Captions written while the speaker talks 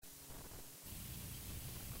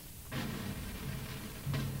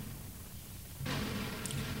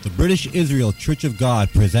British Israel Church of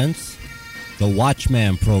God presents the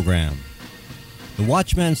Watchman program. The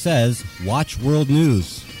Watchman says, watch world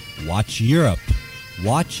news, watch Europe,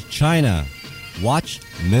 watch China, watch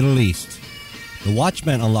Middle East. The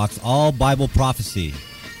Watchman unlocks all Bible prophecy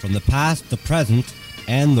from the past, the present,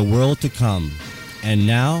 and the world to come. And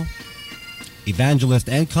now, evangelist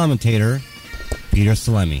and commentator, Peter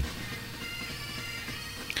Salemi.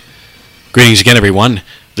 Greetings again, everyone.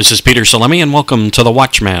 This is Peter Salemi, and welcome to the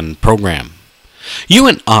Watchman program. You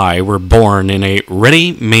and I were born in a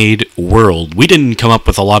ready-made world. We didn't come up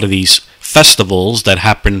with a lot of these festivals that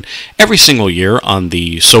happen every single year on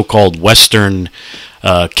the so-called Western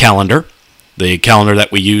calendar, the calendar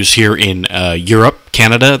that we use here in Europe,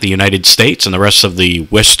 Canada, the United States, and the rest of the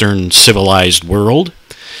Western civilized world.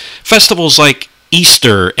 Festivals like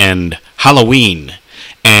Easter and Halloween,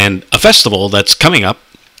 and a festival that's coming up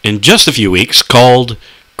in just a few weeks called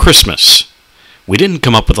Christmas. We didn't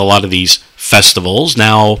come up with a lot of these festivals.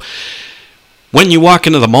 Now, when you walk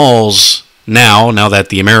into the malls now that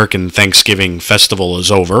the American Thanksgiving festival is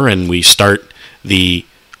over and we start the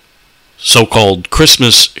so-called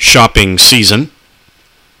Christmas shopping season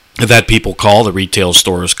that people call, the retail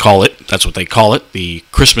stores call it, that's what they call it, the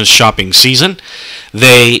Christmas shopping season,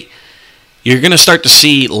 you're going to start to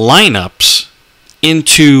see lineups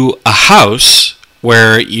into a house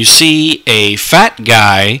where you see a fat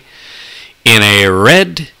guy in a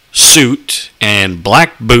red suit and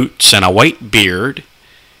black boots and a white beard,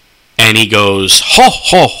 and he goes, ho,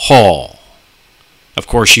 ho, ho. Of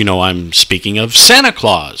course, you know I'm speaking of Santa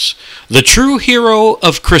Claus, the true hero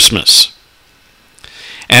of Christmas.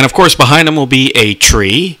 And of course, behind him will be a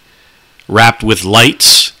tree wrapped with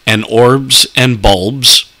lights and orbs and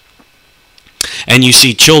bulbs. And you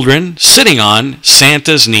see children sitting on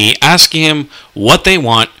Santa's knee asking him what they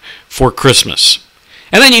want for Christmas.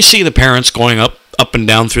 And then you see the parents going up and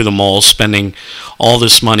down through the mall spending all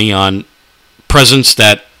this money on presents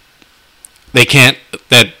that they can't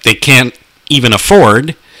even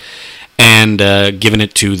afford, and giving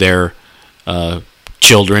it to their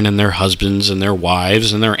children and their husbands and their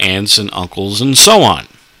wives and their aunts and uncles and so on.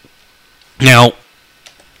 Now,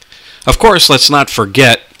 of course, let's not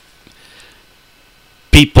forget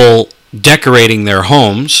people decorating their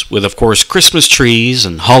homes with, of course, Christmas trees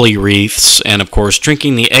and holly wreaths and, of course,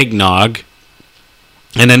 drinking the eggnog.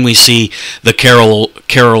 And then we see the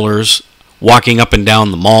carolers walking up and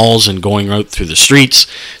down the malls and going out through the streets,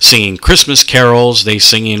 singing Christmas carols. They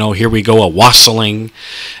sing, here we go, a wassailing,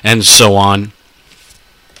 and so on.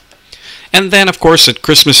 And then, of course, at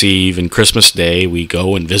Christmas Eve and Christmas Day, we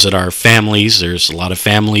go and visit our families. There's a lot of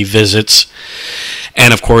family visits.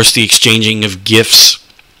 And, of course, the exchanging of gifts.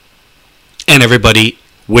 And everybody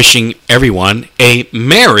wishing everyone a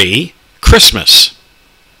Merry Christmas.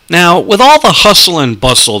 Now, with all the hustle and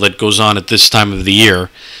bustle that goes on at this time of the year,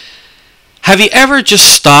 have you ever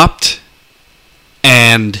just stopped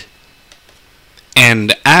and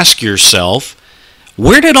ask yourself,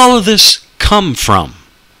 where did all of this come from?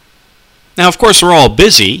 Now, of course, we're all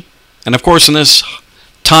busy, and of course, in this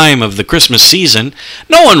time of the Christmas season,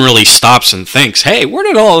 no one really stops and thinks, hey, where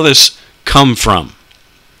did all of this come from?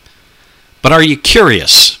 But are you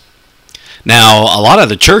curious? Now, a lot of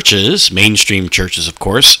the churches, mainstream churches, of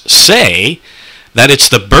course, say that it's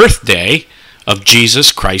the birthday of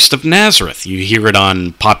Jesus Christ of Nazareth. You hear it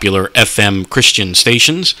on popular FM Christian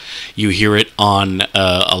stations. You hear it on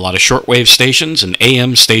a lot of shortwave stations and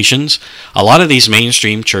AM stations. A lot of these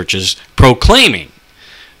mainstream churches proclaiming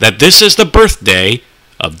that this is the birthday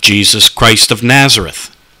of Jesus Christ of Nazareth.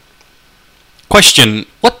 Question,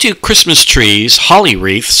 what do Christmas trees, holly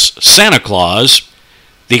wreaths, Santa Claus,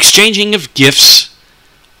 the exchanging of gifts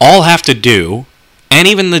all have to do, and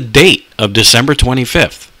even the date of December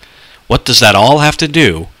 25th, what does that all have to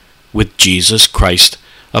do with Jesus Christ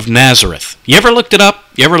of Nazareth? You ever looked it up?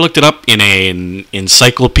 You ever looked it up in an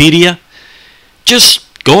encyclopedia? Just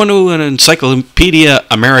go into an Encyclopedia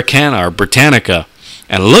Americana or Britannica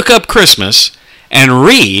and look up Christmas and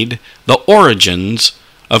read the origins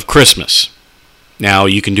of Christmas. Now,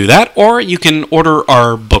 you can do that, or you can order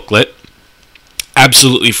our booklet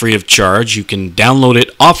absolutely free of charge. You can download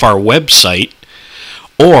it off our website,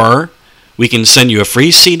 or we can send you a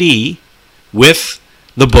free CD with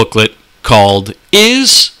the booklet called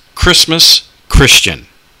Is Christmas Christian?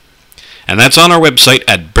 And that's on our website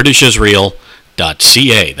at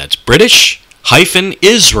britishisrael.ca. That's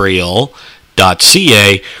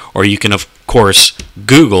British-Israel.ca, or you can, of course,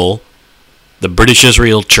 Google the British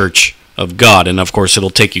Israel Church of God, and of course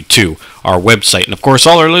it'll take you to our website. And of course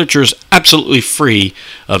all our literature is absolutely free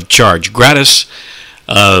of charge, gratis.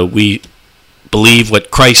 We believe what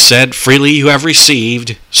Christ said, freely you have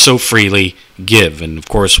received, so freely give. And of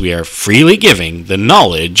course we are freely giving the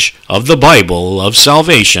knowledge of the Bible of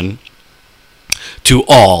salvation to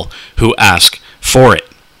all who ask for it.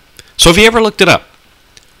 So have you ever looked it up?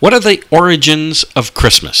 What are the origins of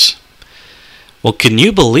Christmas? Well, can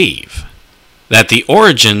you believe that the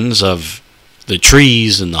origins of the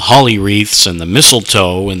trees and the holly wreaths and the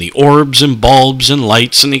mistletoe and the orbs and bulbs and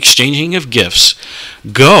lights and the exchanging of gifts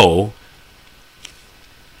go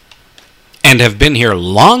and have been here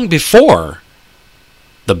long before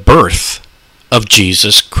the birth of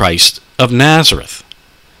Jesus Christ of Nazareth?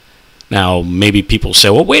 Now, maybe people say,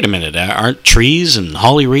 well, wait a minute, aren't trees and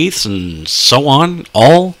holly wreaths and so on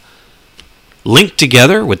all linked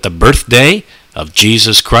together with the birthday of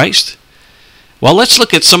Jesus Christ? Well, let's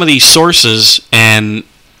look at some of these sources and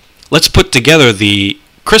let's put together the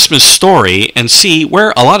Christmas story and see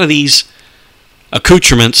where a lot of these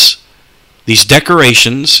accoutrements, these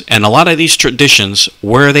decorations, and a lot of these traditions,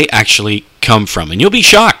 where they actually come from. And you'll be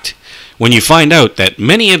shocked when you find out that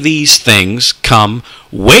many of these things come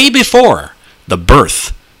way before the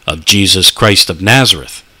birth of Jesus Christ of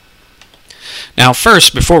Nazareth. Now,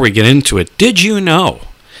 first, before we get into it, did you know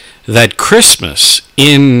that Christmas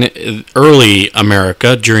in early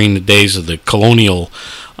America, during the days of the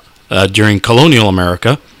during colonial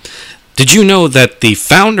America, did you know that the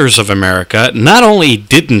founders of America not only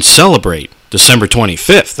didn't celebrate December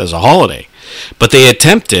 25th as a holiday, but they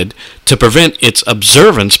attempted to prevent its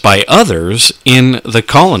observance by others in the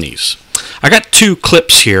colonies? I got two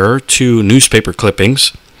clips here, two newspaper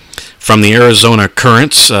clippings from the Arizona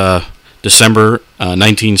Currents, December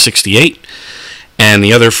 1968, and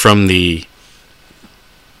the other from the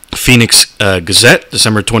Phoenix Gazette,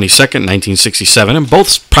 December 22nd, 1967, and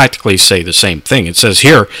both practically say the same thing. It says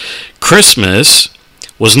here, Christmas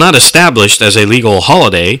was not established as a legal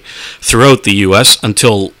holiday throughout the U.S.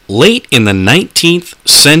 until late in the 19th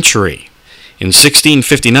century. In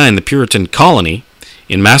 1659, the Puritan colony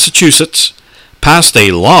in Massachusetts passed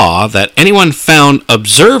a law that anyone found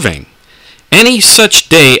observing any such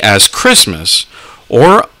day as Christmas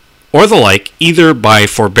or the like, either by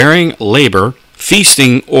forbearing labor,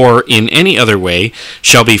 feasting, or in any other way,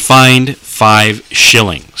 shall be fined 5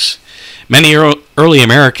 shillings. Many early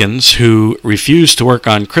Americans who refused to work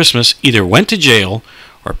on Christmas either went to jail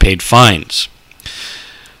or paid fines.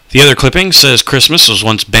 The other clipping says Christmas was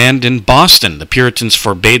once banned in Boston. The Puritans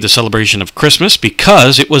forbade the celebration of Christmas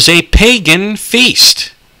because it was a pagan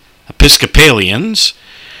feast. Episcopalians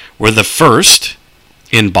were the first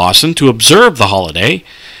in Boston to observe the holiday.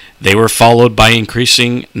 They were followed by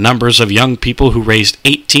increasing numbers of young people who raised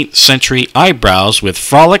 18th century eyebrows with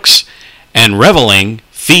frolics and reveling,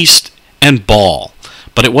 feast, and ball.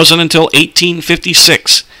 But it wasn't until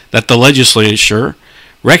 1856 that the legislature,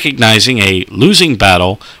 recognizing a losing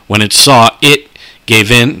battle when they saw it,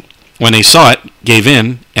 gave in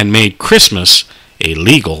and made Christmas a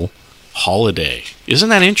legal holiday. Isn't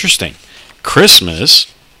that interesting?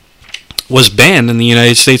 Christmas was banned in the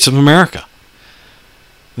United States of America.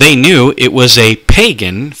 They knew it was a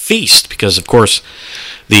pagan feast because, of course,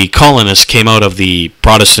 the colonists came out of the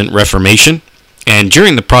Protestant Reformation, and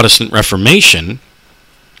during the Protestant Reformation,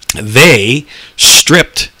 they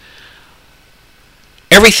stripped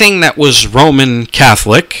everything that was Roman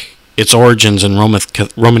Catholic, its origins in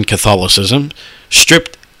Roman Catholicism,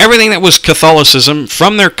 stripped everything that was Catholicism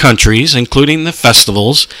from their countries, including the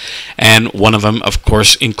festivals, and one of them, of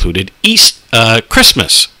course, included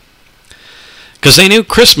Christmas. Because they knew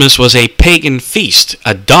Christmas was a pagan feast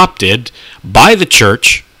adopted by the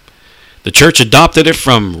church. The church adopted it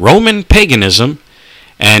from Roman paganism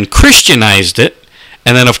and Christianized it,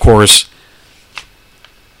 and then, of course,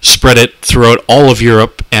 spread it throughout all of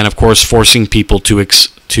Europe, and, of course, forcing people to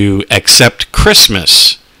accept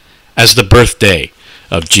Christmas as the birthday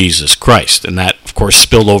of Jesus Christ. And that, of course,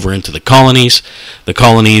 spilled over into the colonies. The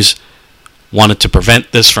colonies wanted to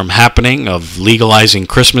prevent this from happening, of legalizing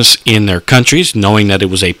Christmas in their countries, knowing that it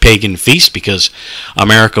was a pagan feast, because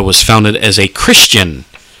America was founded as a Christian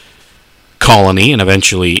colony and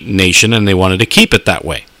eventually nation, and they wanted to keep it that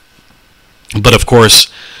way. But of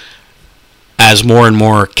course, as more and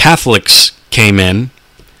more Catholics came in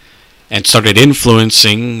and started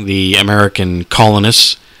influencing the American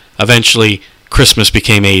colonists, eventually Christmas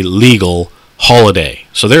became a legal holiday.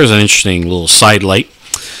 So there's an interesting little sidelight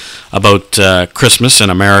about Christmas in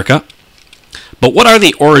America. But what are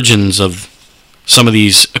the origins of some of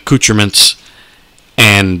these accoutrements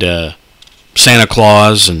and Santa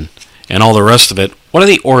Claus and all the rest of it? What are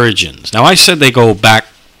the origins? Now, I said they go back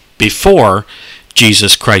before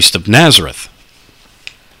Jesus Christ of Nazareth.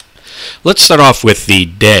 Let's start off with the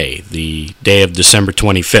day of December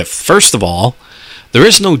 25th. First of all, there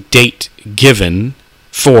is no date given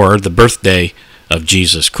for the birthday of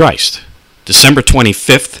Jesus Christ. December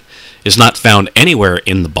 25th is not found anywhere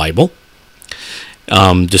in the Bible.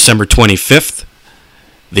 December 25th,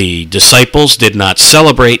 the disciples did not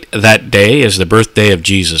celebrate that day as the birthday of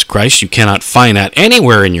Jesus Christ. You cannot find that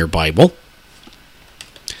anywhere in your Bible.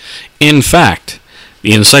 In fact,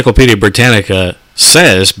 the Encyclopedia Britannica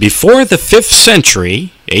says before the 5th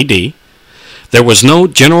century AD, there was no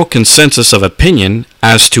general consensus of opinion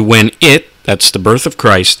as to when that's the birth of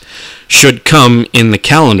Christ, should come in the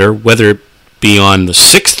calendar, whether it be on the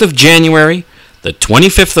 6th of January, the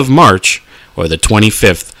 25th of March, or the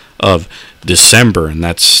 25th of December. And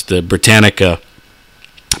that's the Britannica,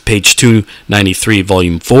 page 293,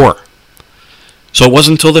 volume 4. So it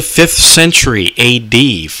wasn't until the 5th century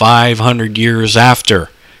AD, 500 years after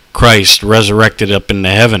Christ resurrected up into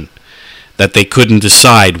heaven, that they couldn't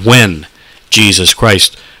decide when Jesus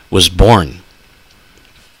Christ was born.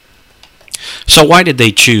 So why did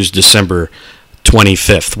they choose December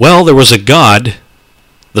 25th? Well, there was a god,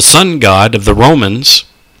 the sun god of the Romans,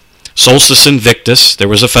 Solstice Invictus. There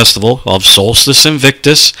was a festival of Solstice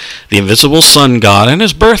Invictus, the invisible sun god, and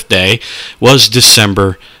his birthday was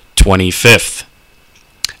December 25th.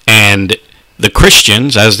 And the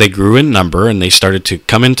Christians, as they grew in number and they started to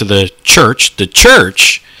come into the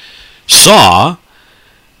church saw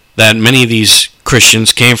that many of these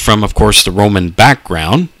Christians came from, of course, the Roman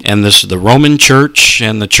background, and the Roman church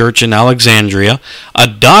and the church in Alexandria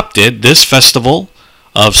adopted this festival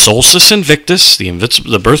of Solstice Invictus,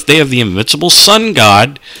 the birthday of the invincible sun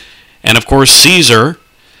god, and of course Caesar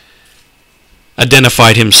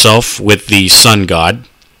identified himself with the sun god,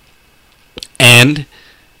 and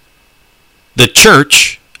the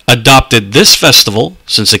church adopted this festival,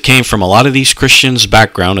 since it came from a lot of these Christians'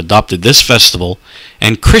 background, adopted this festival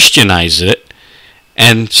and Christianized it,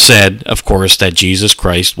 and said, of course, that Jesus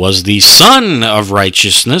Christ was the Son of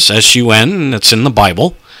Righteousness, S-U-N, that's in the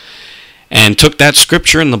Bible, and took that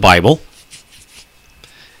scripture in the Bible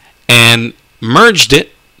and merged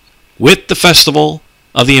it with the festival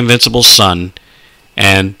of the invincible sun,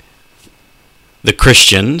 and the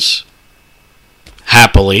Christians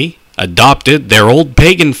happily adopted their old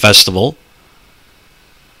pagan festival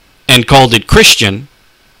and called it Christian.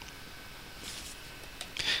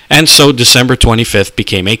 And so December 25th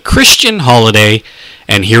became a Christian holiday,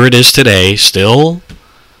 and here it is today, still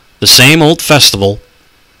the same old festival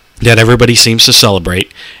that everybody seems to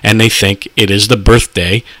celebrate, and they think it is the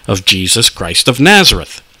birthday of Jesus Christ of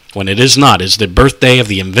Nazareth, when it is not. It's the birthday of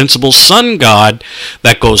the invincible sun god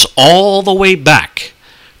that goes all the way back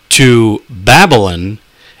to Babylon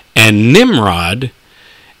and Nimrod,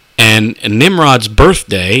 and Nimrod's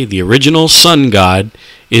birthday, the original sun god,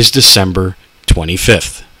 is December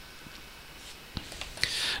 25th.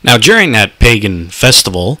 Now, during that pagan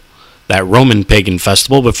festival, that Roman pagan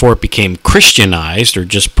festival, before it became Christianized, or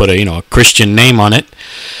just put a Christian name on it,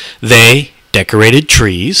 they decorated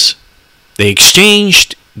trees, they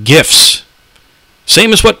exchanged gifts,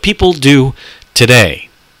 same as what people do today.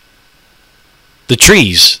 The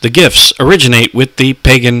trees, the gifts, originate with the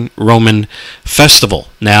pagan Roman festival.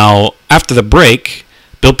 Now, after the break,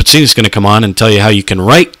 Bill Pizzini is going to come on and tell you how you can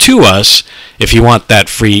write to us if you want that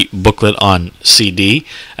free booklet on CD,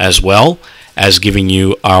 as well as giving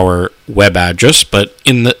you our web address. But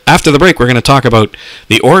after the break, we're going to talk about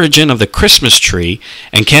the origin of the Christmas tree,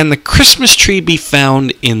 and can the Christmas tree be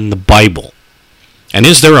found in the Bible? And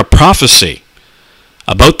is there a prophecy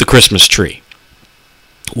about the Christmas tree?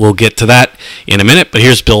 We'll get to that in a minute, but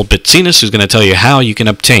here's Bill Bitzinas, who's going to tell you how you can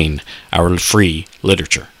obtain our free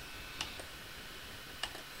literature.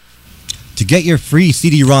 To get your free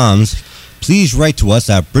CD-ROMs, please write to us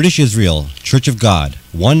at British Israel, Church of God,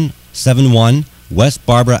 171 West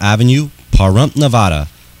Barbara Avenue, Pahrump, Nevada,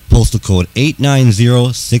 postal code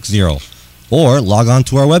 89060, or log on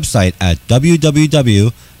to our website at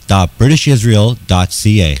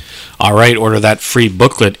www.britishisrael.ca. All right, order that free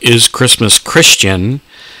booklet, Is Christmas Christian?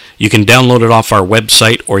 You can download it off our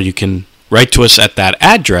website, or you can write to us at that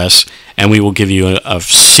address, and we will give you a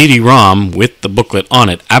CD-ROM with the booklet on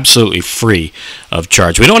it, absolutely free of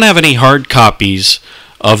charge. We don't have any hard copies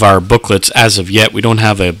of our booklets as of yet. We don't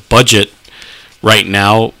have a budget right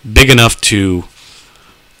now big enough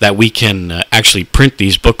that we can actually print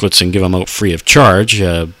these booklets and give them out free of charge.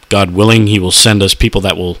 God willing, He will send us people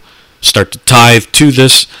that will start to tithe to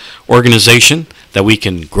this organization, that we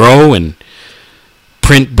can grow and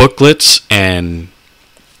print booklets and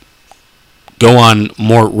go on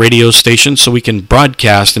more radio stations so we can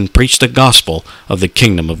broadcast and preach the gospel of the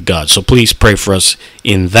kingdom of God. So please pray for us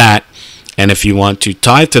in that. And if you want to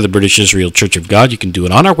tithe to the British Israel Church of God, you can do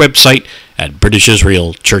it on our website at British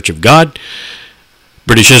Israel Church of God,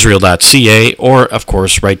 britishisrael.ca, or, of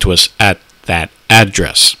course, write to us at that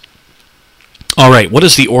address. All right, what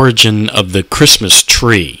is the origin of the Christmas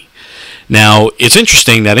tree? Now, it's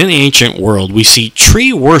interesting that in the ancient world, we see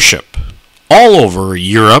tree worship all over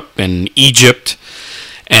Europe and Egypt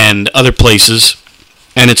and other places.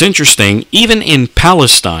 And it's interesting, even in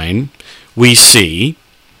Palestine, we see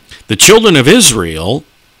the children of Israel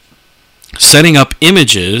setting up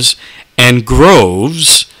images and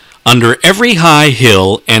groves under every high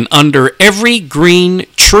hill and under every green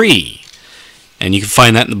tree. And you can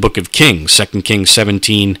find that in the book of Kings. 2 Kings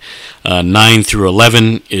 17, 9 through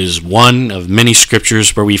 11 is one of many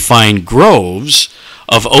scriptures where we find groves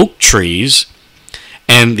of oak trees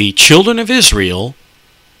and the children of Israel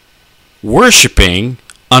worshiping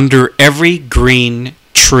under every green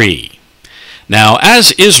tree. Now,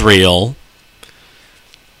 as Israel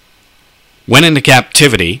went into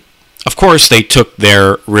captivity, of course they took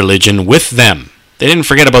their religion with them. They didn't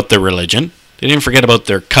forget about their religion. They didn't forget about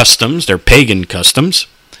their customs, their pagan customs.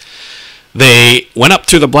 They went up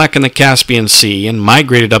through the Black and the Caspian Sea and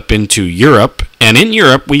migrated up into Europe. And in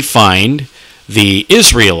Europe we find the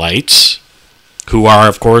Israelites, who are,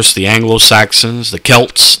 of course, the Anglo-Saxons, the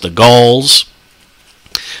Celts, the Gauls,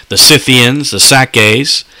 the Scythians, the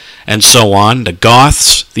Sacaes, and so on, the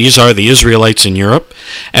Goths. These are the Israelites in Europe.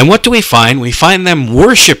 And what do we find? We find them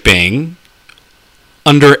worshiping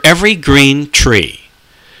under every green tree.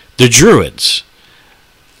 The Druids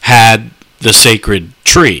had the sacred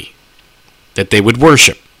tree that they would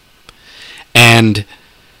worship. And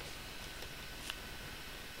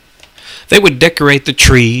they would decorate the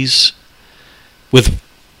trees with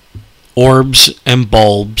orbs and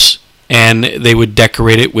bulbs, and they would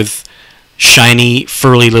decorate it with shiny,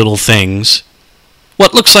 furry little things.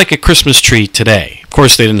 What looks like a Christmas tree today. Of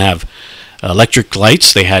course, they didn't have electric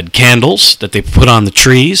lights. They had candles that they put on the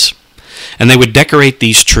trees, and they would decorate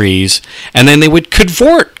these trees, and then they would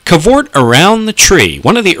cavort around the tree.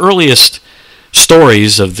 One of the earliest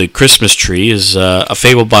stories of the Christmas tree is a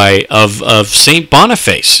fable of Saint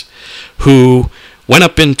Boniface, who went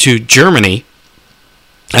up into Germany.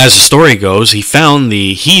 As the story goes, he found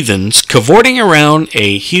the heathens cavorting around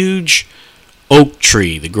a huge oak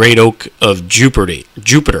tree, the great oak of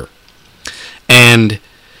Jupiter. And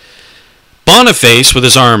Boniface, with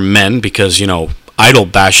his armed men, because, idol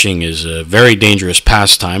bashing is a very dangerous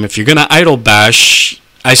pastime. If you're going to idol bash,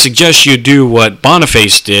 I suggest you do what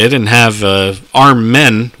Boniface did and have armed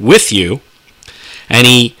men with you. And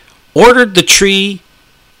he ordered the tree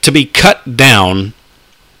to be cut down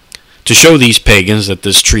to show these pagans that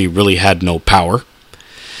this tree really had no power.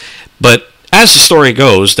 But as the story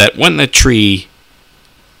goes, that when the tree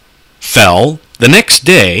fell, the next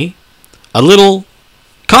day, a little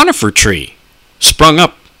conifer tree sprung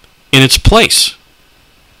up in its place.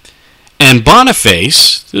 And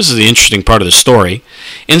Boniface, this is the interesting part of the story,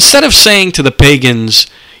 instead of saying to the pagans,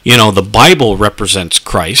 the Bible represents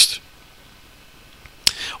Christ,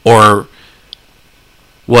 or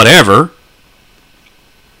whatever,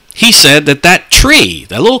 he said that tree,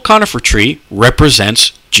 that little conifer tree,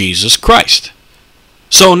 represents Jesus Christ.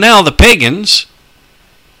 So now the pagans,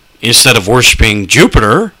 instead of worshiping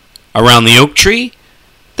Jupiter around the oak tree,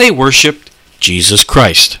 they worshipped Jesus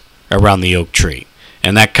Christ around the oak tree.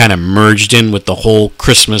 And that kind of merged in with the whole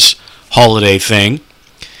Christmas holiday thing.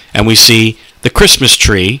 And we see the Christmas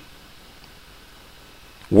tree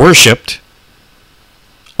worshipped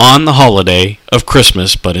on the holiday of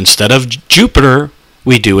Christmas, but instead of Jupiter,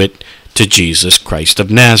 we do it to Jesus Christ of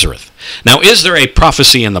Nazareth. Now, is there a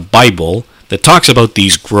prophecy in the Bible that talks about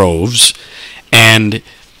these groves? And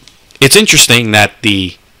it's interesting that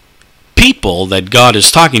the people that God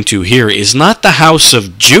is talking to here is not the house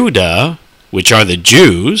of Judah, which are the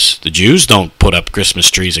Jews. The Jews don't put up Christmas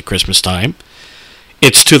trees at Christmas time.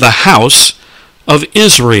 It's to the house of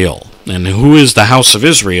Israel. And who is the house of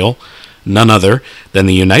Israel? None other than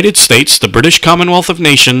the United States, the British Commonwealth of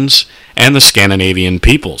Nations, and the Scandinavian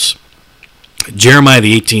peoples. Jeremiah,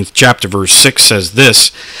 the 18th chapter, verse 6 says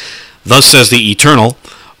this, "Thus says the Eternal,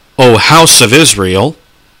 O house of Israel,"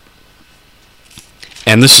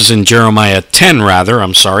 and this is in Jeremiah 10,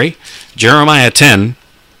 Jeremiah 10,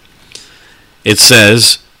 it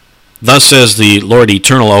says, "Thus says the Lord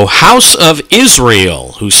Eternal, O house of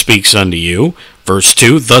Israel, who speaks unto you." Verse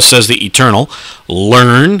 2, "Thus says the Eternal,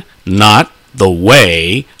 learn not the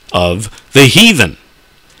way of the heathen,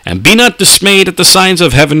 and be not dismayed at the signs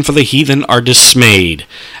of heaven, for the heathen are dismayed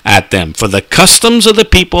at them. For the customs of the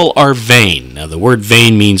people are vain." Now the word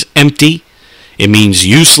vain means empty. It means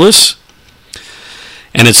useless.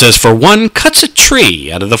 And it says, for one cuts a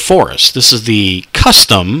tree out of the forest. This is the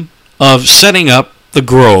custom of setting up the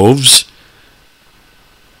groves.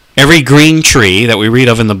 Every green tree that we read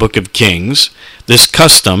of in the book of Kings, this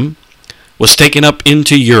custom was taken up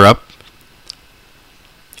into Europe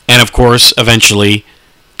and, of course, eventually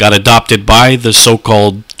got adopted by the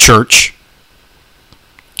so-called church,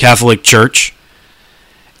 Catholic Church,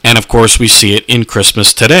 and, of course, we see it in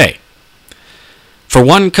Christmas today. For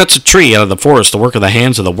one cuts a tree out of the forest, the work of the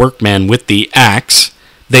hands of the workman with the axe.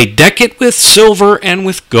 They deck it with silver and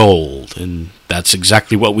with gold. And that's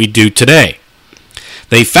exactly what we do today.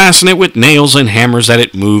 They fasten it with nails and hammers that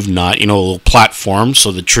it move not. A little platform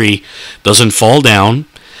so the tree doesn't fall down.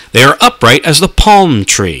 They are upright as the palm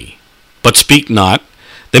tree, but speak not.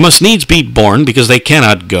 They must needs be born, because they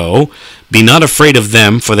cannot go. Be not afraid of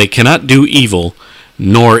them, for they cannot do evil,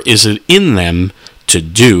 nor is it in them to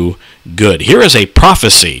do good. Here is a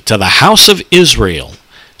prophecy to the house of Israel,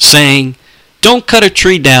 saying, don't cut a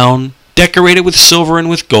tree down, decorate it with silver and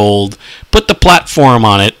with gold, put the platform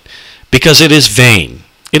on it, because it is vain,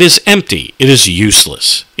 it is empty, it is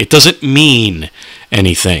useless, it doesn't mean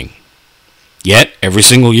anything. Yet, every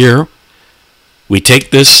single year, we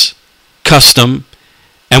take this custom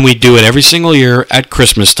and we do it every single year at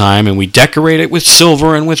Christmas time, and we decorate it with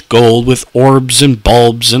silver and with gold, with orbs and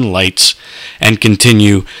bulbs and lights, and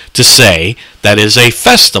continue to say that it is a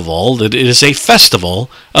festival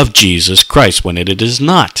of Jesus Christ, when it is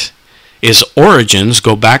not. Its origins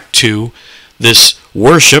go back to this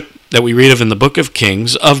worship that we read of in the book of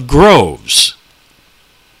Kings, of groves,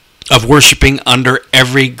 of worshiping under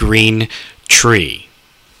every green tree.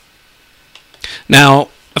 Now,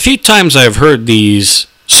 a few times I've heard these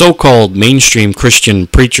so-called mainstream Christian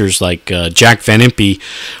preachers like Jack Van Impe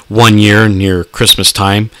one year near Christmas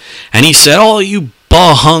time, and he said, oh, you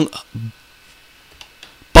bah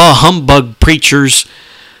humbug preachers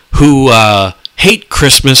who hate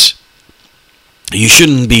Christmas, you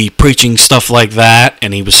shouldn't be preaching stuff like that.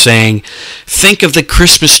 And he was saying, think of the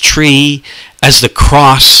Christmas tree as the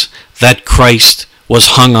cross that Christ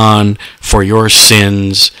was hung on for your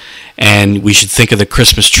sins, and we should think of the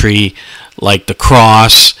Christmas tree like the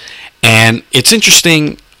cross. And it's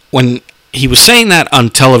interesting, when he was saying that on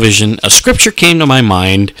television, a scripture came to my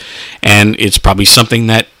mind, and it's probably something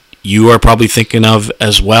that you are probably thinking of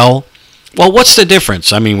as well. Well, what's the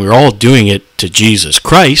difference? I mean, we're all doing it to Jesus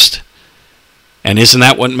Christ, and isn't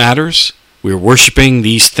that what matters? We're worshiping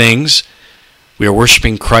these things. We are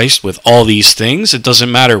worshiping Christ with all these things. It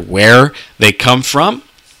doesn't matter where they come from.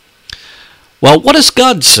 Well, what does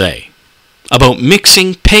God say about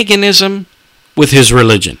mixing paganism with his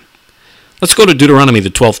religion? Let's go to Deuteronomy, the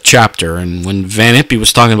 12th chapter. And when Van Impe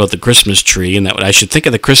was talking about the Christmas tree, and that I should think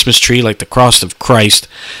of the Christmas tree like the cross of Christ,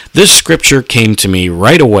 this scripture came to me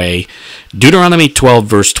right away. Deuteronomy 12,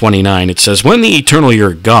 verse 29. It says, when the eternal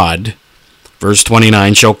your God, verse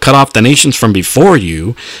 29, shall cut off the nations from before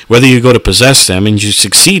you, whether you go to possess them, and you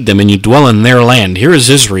succeed them, and you dwell in their land. Here is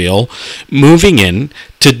Israel moving in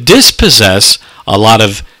to dispossess a lot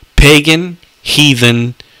of pagan,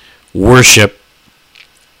 heathen worship,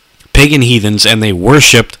 pagan heathens, and they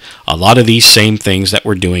worshipped a lot of these same things that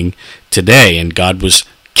we're doing today, and God was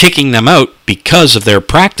kicking them out because of their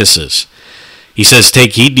practices. He says,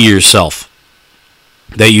 take heed to yourself,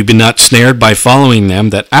 that you be not snared by following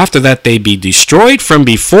them, that after that they be destroyed from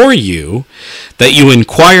before you, that you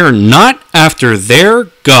inquire not after their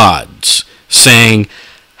gods, saying,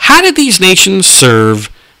 how did these nations serve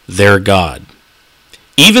their God?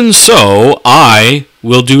 Even so, I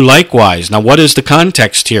will do likewise. Now, what is the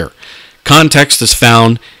context here? Context is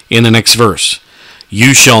found in the next verse.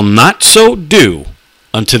 You shall not so do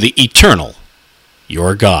unto the eternal,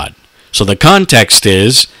 your God. So the context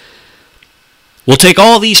is, we'll take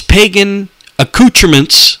all these pagan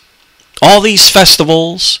accoutrements, all these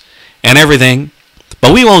festivals and everything,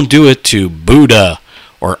 but we won't do it to Buddha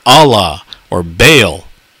or Allah or Baal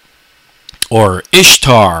or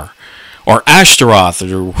Ishtar or Ashtaroth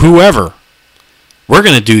or whoever. We're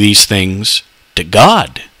going to do these things to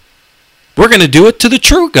God. We're going to do it to the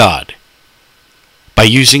true God by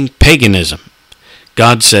using paganism.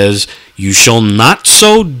 God says, you shall not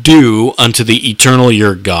so do unto the eternal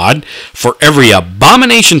your God, for every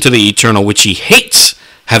abomination to the eternal which he hates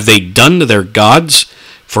have they done to their gods,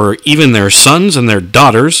 for even their sons and their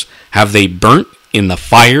daughters have they burnt in the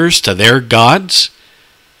fires to their gods.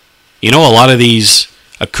 You know, a lot of these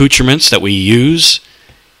accoutrements that we use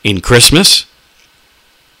in Christmas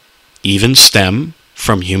even stem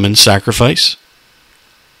from human sacrifice.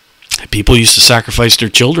 People used to sacrifice their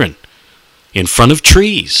children in front of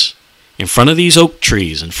trees, in front of these oak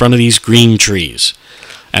trees, in front of these green trees.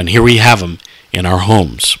 And here we have them in our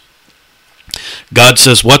homes. God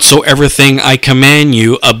says, whatsoever thing I command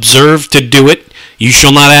you, observe to do it. You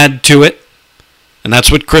shall not add to it. And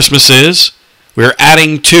that's what Christmas is. We're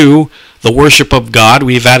adding to the worship of God.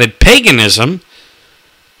 We've added paganism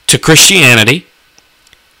to Christianity.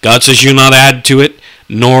 God says, you not add to it,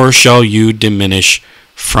 nor shall you diminish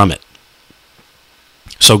from it.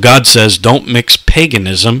 So God says, don't mix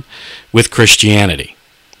paganism with Christianity.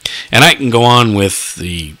 And I can go on with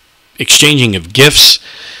the exchanging of gifts.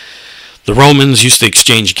 The Romans used to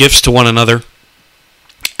exchange gifts to one another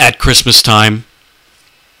at Christmas time.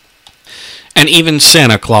 And even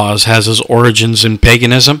Santa Claus has his origins in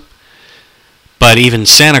paganism. But even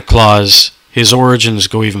Santa Claus, his origins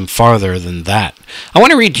go even farther than that. I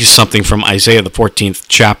want to read you something from Isaiah the 14th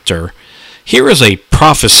chapter. Here is a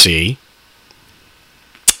prophecy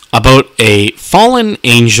about a fallen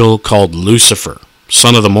angel called Lucifer,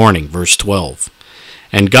 son of the morning, verse 12.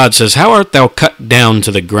 And God says, how art thou cut down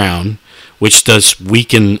to the ground, which does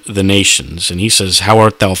weaken the nations? And he says, how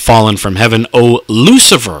art thou fallen from heaven, O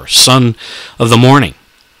Lucifer, son of the morning?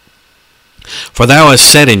 For thou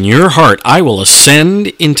hast said in your heart, I will ascend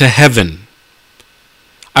into heaven.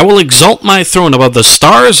 I will exalt my throne above the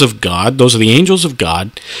stars of God, those are the angels of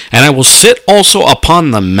God, and I will sit also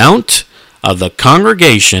upon the mount of the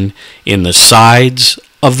congregation in the sides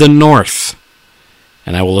of the north.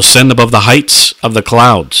 And I will ascend above the heights of the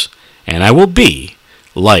clouds, and I will be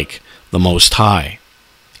like the Most High.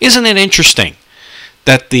 Isn't it interesting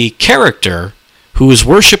that the character who is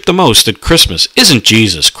worshipped the most at Christmas isn't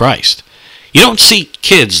Jesus Christ? You don't see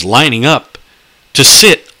kids lining up to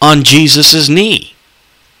sit on Jesus' knee.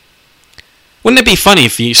 Wouldn't it be funny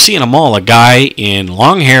if you see in a mall a guy in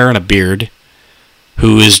long hair and a beard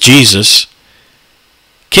who is Jesus?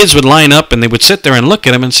 Kids would line up and they would sit there and look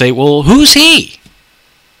at him and say, well, who's he?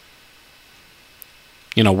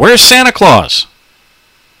 You know, where's Santa Claus?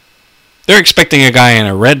 They're expecting a guy in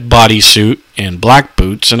a red bodysuit and black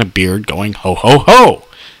boots and a beard going, ho, ho, ho,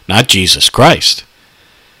 not Jesus Christ.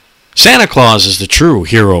 Santa Claus is the true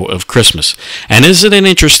hero of Christmas. And isn't it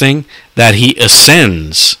interesting that he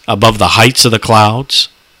ascends above the heights of the clouds,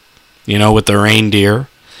 you know, with the reindeer?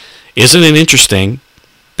 Isn't it interesting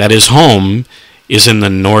that his home is in the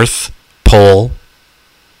North Pole?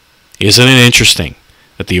 Isn't it interesting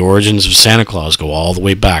that the origins of Santa Claus go all the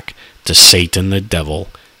way back to Satan the devil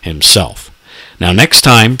himself? Now, next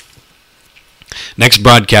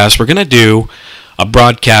broadcast, we're going to do a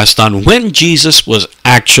broadcast on when Jesus was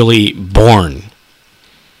actually born.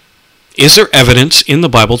 Is there evidence in the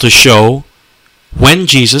Bible to show when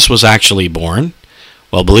Jesus was actually born?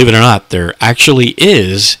 Well, believe it or not, there actually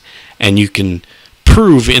is, and you can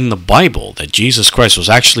prove in the Bible that Jesus Christ was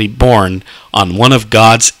actually born on one of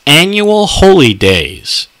God's annual holy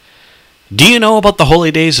days. Do you know about the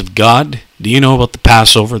holy days of God? Do you know about the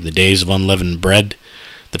Passover, the days of unleavened bread,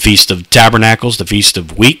 the Feast of Tabernacles, the Feast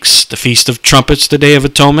of Weeks, the Feast of Trumpets, the Day of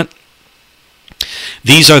Atonement?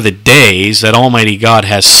 These are the days that Almighty God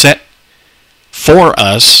has set for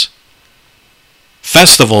us,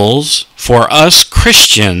 festivals for us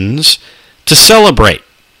Christians to celebrate.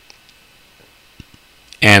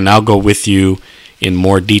 And I'll go with you in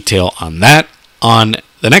more detail on that on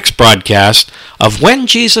the next broadcast of when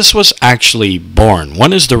Jesus was actually born.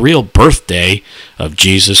 When is the real birthday of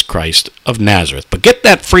Jesus Christ of Nazareth? But get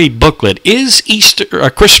that free booklet. Is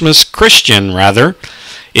Christmas Christian?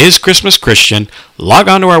 Is Christmas Christian? Log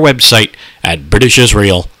on to our website at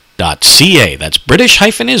britishisrael.ca. That's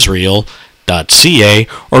British-Israel.ca,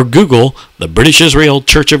 or Google the British Israel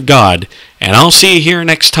Church of God. And I'll see you here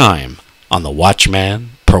next time on the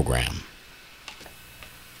Watchman program.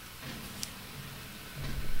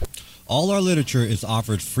 All our literature is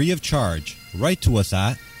offered free of charge. Write to us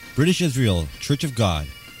at British Israel Church of God,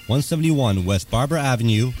 171 West Barbara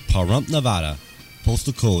Avenue, Pahrump, Nevada,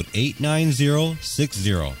 postal code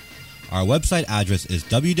 89060. Our website address is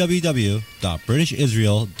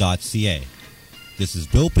www.britishisrael.ca. This is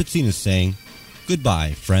Bill Pitzinas saying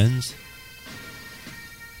goodbye, friends.